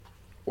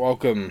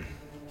Welcome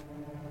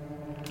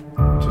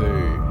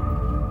to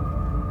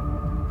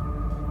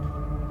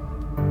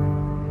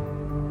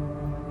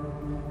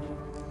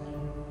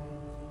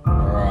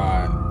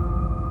Alright.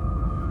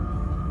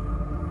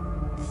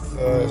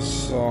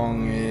 First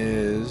song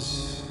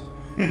is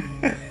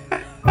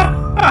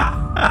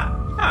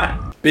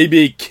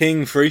BB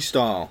King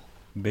Freestyle.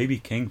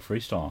 BB King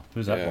Freestyle.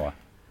 Who's that by?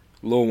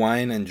 Lil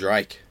Wayne and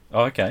Drake.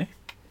 Oh, okay.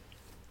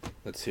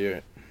 Let's hear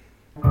it.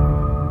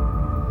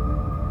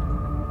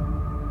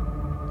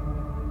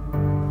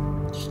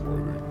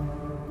 Slowly.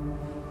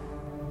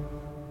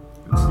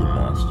 It's the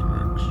master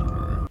mix, you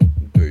know.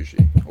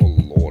 Bougie. Oh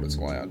lord, it's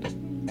loud.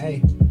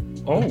 Hey.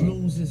 Oh. The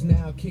blues is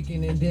now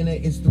kicking and dinner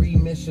is 3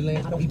 Michelin.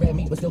 I don't eat red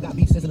meat, but still got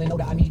beef sizzling. Know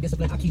that I need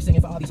discipline. I keep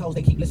singing for all these hoes,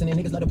 they keep listening.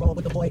 Niggas love to roll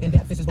with the boy in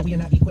that fist, but we are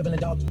not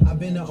equivalent, dog. I've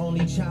been the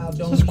only child,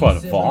 don't This is quite a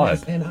need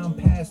siblings, vibe. and I'm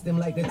past them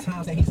like the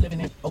times that he's living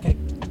in. Okay.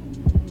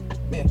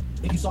 Man,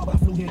 if you saw what I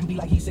flew here, you'd be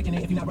like he's sick in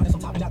it. If you're not running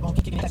some top, you're not gonna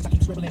kick it. That's I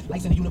keep scribbling.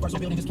 Lights in the universal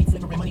building, just keep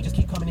flickering. Money just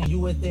keep coming in. You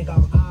would think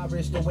I'm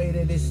Irish the way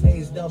that it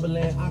stays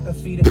doubling. I could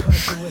feed a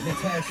country with the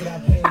tax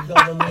that I pay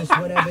governments.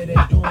 Whatever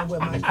they're doing with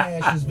my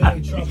cash is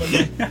very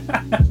troubling.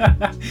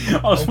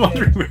 I was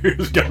wondering where he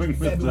was going with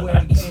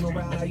February that. came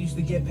around, I used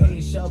to get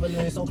paid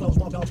shoveling. So close,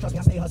 won't go, trust me,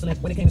 I stay hustling.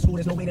 When it came to school,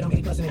 there's no way that I'm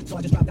 80 plussing it. So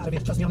I just dropped out of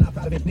it. Trust me, I'm not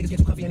proud of it. Niggas get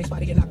too comfy and they spot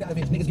to get knocked out of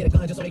it. Niggas get a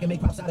gun just so they can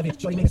make props out of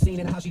it. Shorty make a scene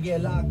in the house, she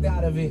get locked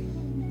out of it.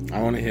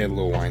 I want to hear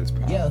Lil Wayne's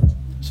part. Yeah.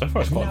 So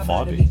far, it's quite Now I'm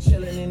about to be vibey.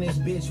 chilling in this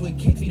bitch with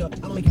kick feet up.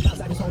 I'ma make you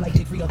outside this home like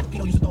Dick Frida.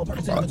 Pino used to throw a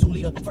Perkins in a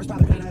 2-liter. First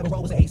private plane I ever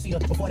rode was an 8-seater.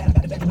 Before that, I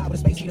got the bedroom high with a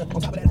space heater. On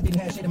top of that, I didn't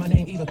have shit in my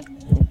name either.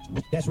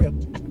 That's real.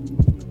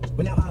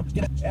 But now I'm,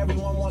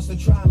 everyone wants to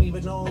try me,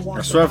 but no one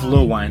wants I swear if to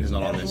Lil buy me. Wayne's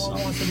not on this Everyone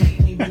song. wants to meet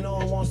me, but no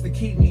one wants to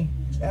keep me.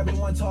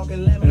 Everyone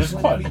talking lemons It's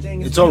when quite-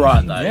 everything is It's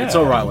alright though. Yeah. It's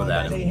alright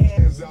without him.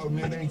 Hands out and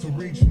it ain't to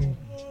reach me.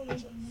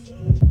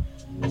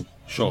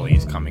 Surely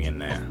he's coming in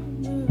there.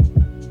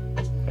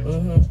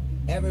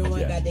 Everyone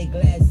Yeah. got their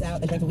glass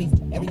out and drink a week.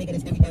 Every nigga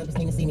that's every down just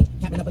came to see me.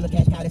 Capping up a little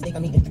cash cow, that steak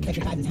I'm eating.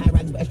 Extra closets, high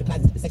rises with extra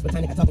closets. The sex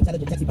botanic, I talk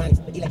intelligent, Texas bonnets.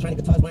 The electronic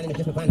guitars, whining,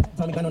 just reclining.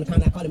 Told me gun on the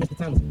counter, I call it Mr.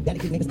 Thomas. Gotta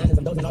keep niggas honest,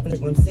 I'm dozing off in the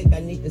When I'm sick, I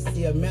need to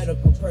see a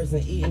medical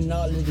person eating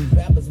all of these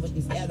rappers with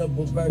these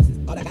edible verses.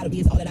 All I gotta be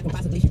is all that I can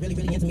possibly. She really,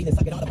 really into me. Then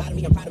suck it all about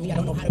me. I'm proud of me. I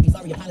don't know how to be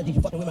sorry. Apologies.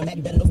 You fucking with my mag,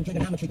 you better know some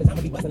trigonometry. Cause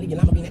I'ma be busting, leave your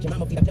llama being at your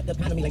mama feet. I flipped the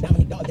economy like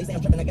Dominic Dawes. They say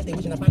I'm tripping, I guess they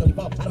wishing I finally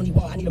fall. I don't need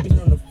wall, I need a vision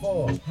on the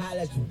floor. Holla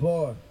at your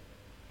boy.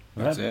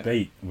 That's That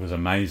it. beat was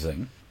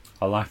amazing.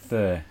 I like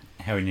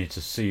how he needs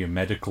to see a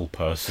medical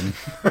person.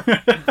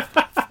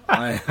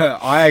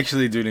 I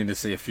actually do need to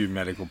see a few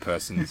medical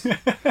persons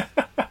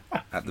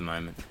at the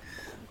moment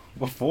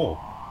What for?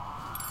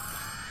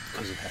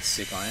 because of how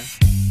sick I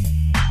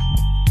am.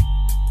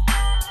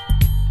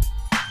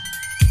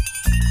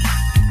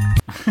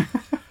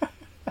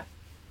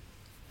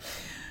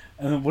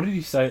 And then what did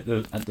he say at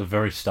the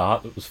very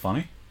start that was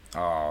funny?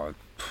 Oh,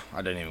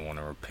 I don't even want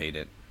to repeat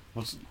it.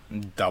 What's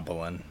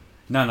Doubling.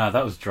 No,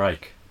 that was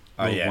Drake.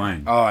 Oh Lil yeah.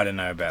 Wayne. Oh, I don't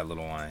know about Lil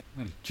Wayne.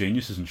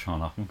 Genius isn't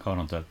showing up. I'm going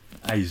on to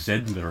AZ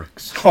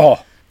lyrics.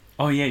 Oh.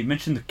 Oh yeah, you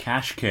mentioned the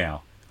cash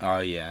cow. Oh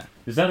yeah.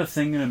 Is that a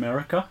thing in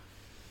America?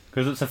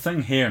 Because it's a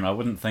thing here, and I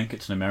wouldn't think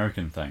it's an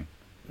American thing.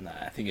 No,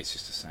 I think it's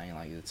just a saying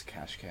like it's a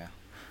cash cow.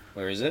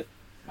 Where is it?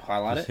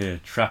 Highlight Just it. here,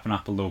 trapping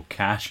up a little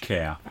cash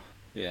cow.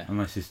 Yeah.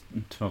 Unless he's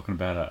talking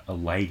about a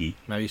lady.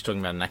 Maybe he's talking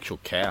about an actual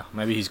cow.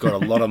 Maybe he's got a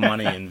lot of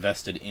money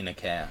invested in a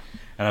cow.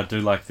 And I do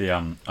like the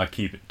I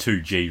keep it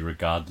 2G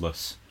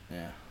regardless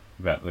Yeah.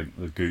 about the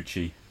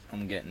Gucci.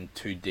 I'm getting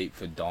too deep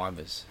for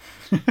divers.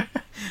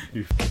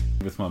 You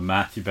with my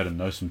math, you better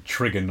know some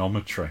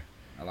trigonometry.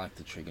 I like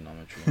the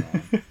trigonometry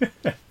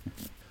line.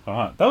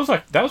 Alright,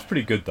 that was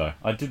pretty good though.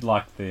 I did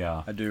like the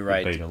I do the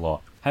rate. beat a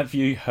lot. Have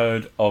you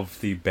heard of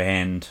the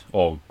band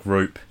or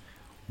group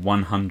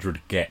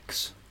 100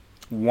 Gex?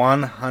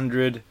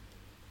 100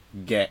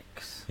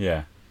 Gex.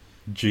 Yeah.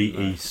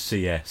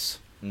 GECS.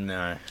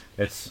 No.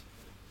 It's,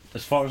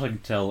 as far as I can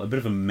tell, a bit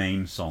of a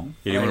meme song.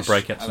 Yeah, you Are want they- to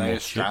break out are some they more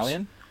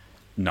Australian?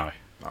 chips? No.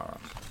 Alright.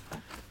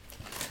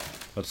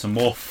 But some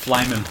more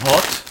flaming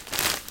hot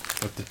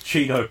with the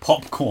Cheeto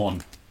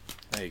popcorn.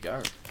 There you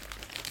go.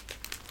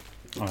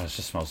 Oh, it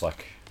just smells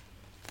like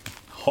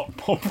hot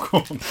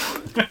popcorn.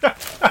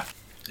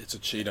 It's a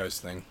Cheetos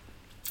thing.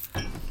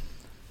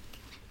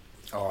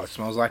 Oh, it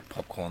smells like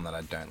popcorn that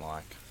I don't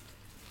like.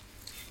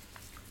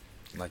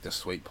 Like the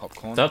sweet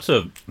popcorn. That's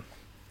a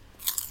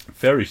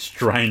very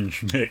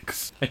strange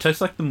mix. It tastes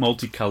like the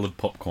multicolored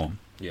popcorn.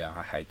 Yeah,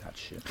 I hate that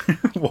shit.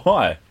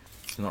 Why?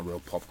 It's not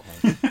real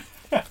popcorn.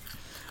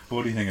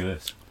 What do you think of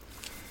this?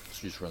 It's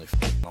just really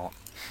not.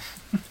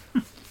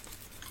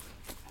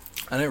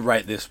 I don't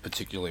rate this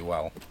particularly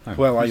well.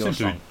 Well, like You your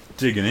seem to song. be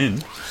digging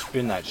in.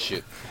 Spin that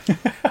shit.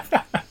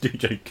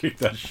 DJ, kick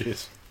that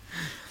shit.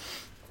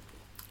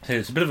 So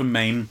it's a bit of a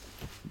meme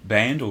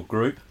band or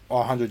group. Oh,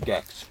 100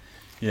 Gex.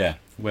 Yeah,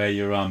 where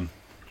you're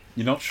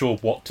not sure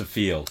what to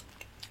feel.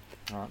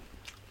 Alright.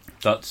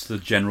 That's the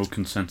general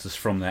consensus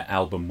from their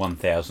album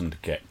 1000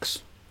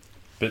 Gex.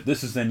 But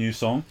this is their new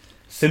song,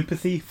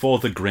 Sympathy for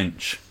the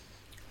Grinch.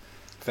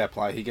 Fair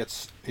play.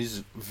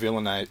 He's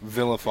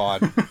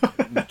vilified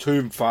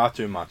far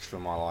too much for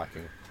my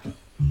liking.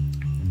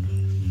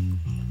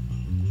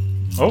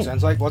 Oh,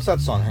 Sounds like, what's that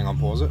song? Hang on,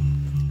 pause it.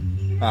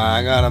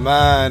 I got a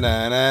mind,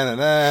 na, na, na,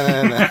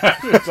 na, na.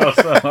 it does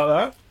sound like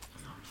that.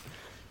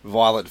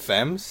 Violet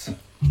Femmes.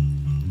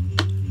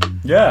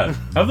 Yeah,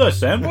 have they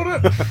sampled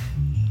it?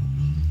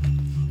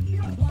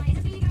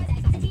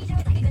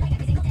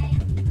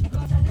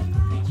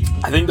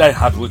 I think they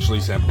have literally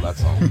sampled that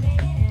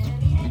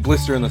song.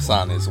 Blister in the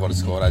Sun is what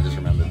it's called, I just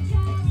remembered.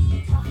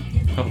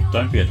 Oh,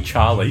 don't be a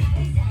Charlie.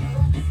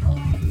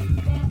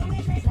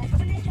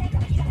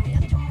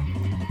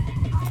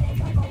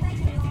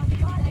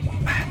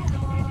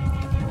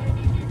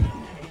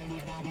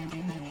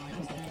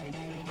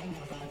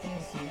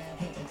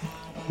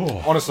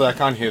 Oh. Honestly, I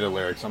can't hear the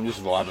lyrics, I'm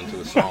just vibing to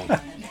the song.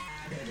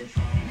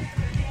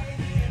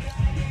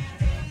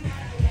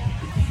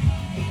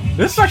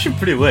 This is actually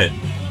pretty lit.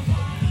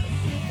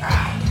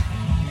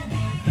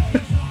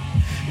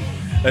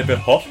 A bit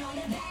hot.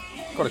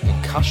 Got a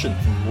concussion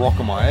from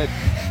rocking my head.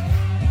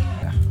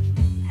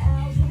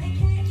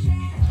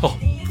 Oh,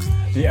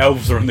 the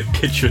elves are in the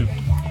kitchen.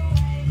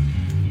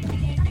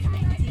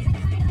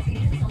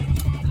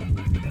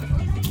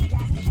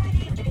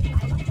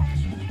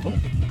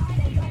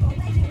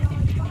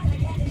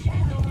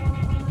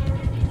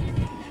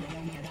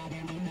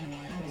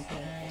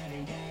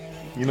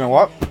 You know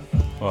what?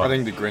 What? I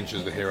think the Grinch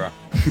is the hero.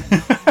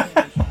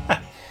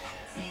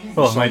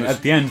 Well, I mean,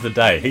 at the end of the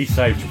day, he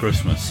saved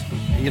Christmas.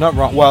 You're not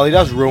wrong. Well, he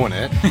does ruin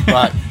it,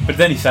 but But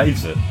then he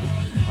saves it.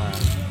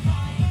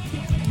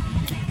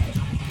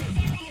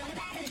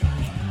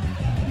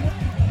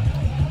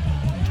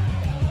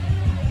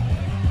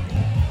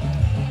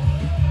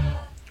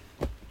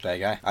 there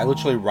you go. I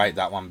literally rate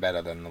that one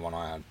better than the one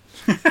I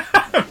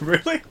had.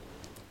 Really?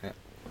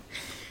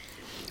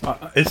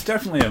 Yeah. It's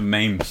definitely a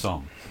meme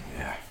song.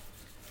 Yeah.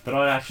 But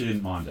I actually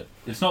didn't mind it.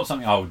 It's not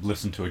something I would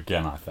listen to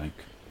again, I think.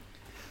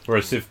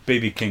 Whereas if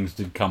BB King's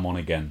did come on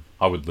again,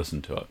 I would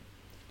listen to it.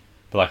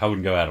 But like, I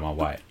wouldn't go out of my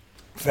way.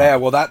 Fair.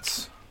 Well,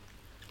 that's.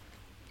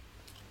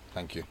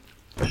 Thank you.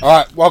 All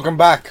right, welcome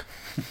back.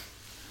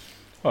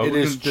 Oh, It we're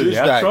is gonna do the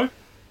Tuesday. outro?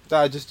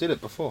 I just did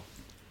it before.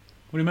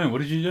 What do you mean? What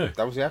did you do?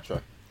 That was the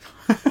outro.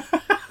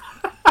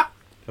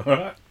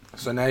 Alright.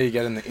 So now you're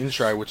getting the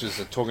intro, which is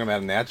talking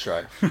about an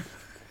outro.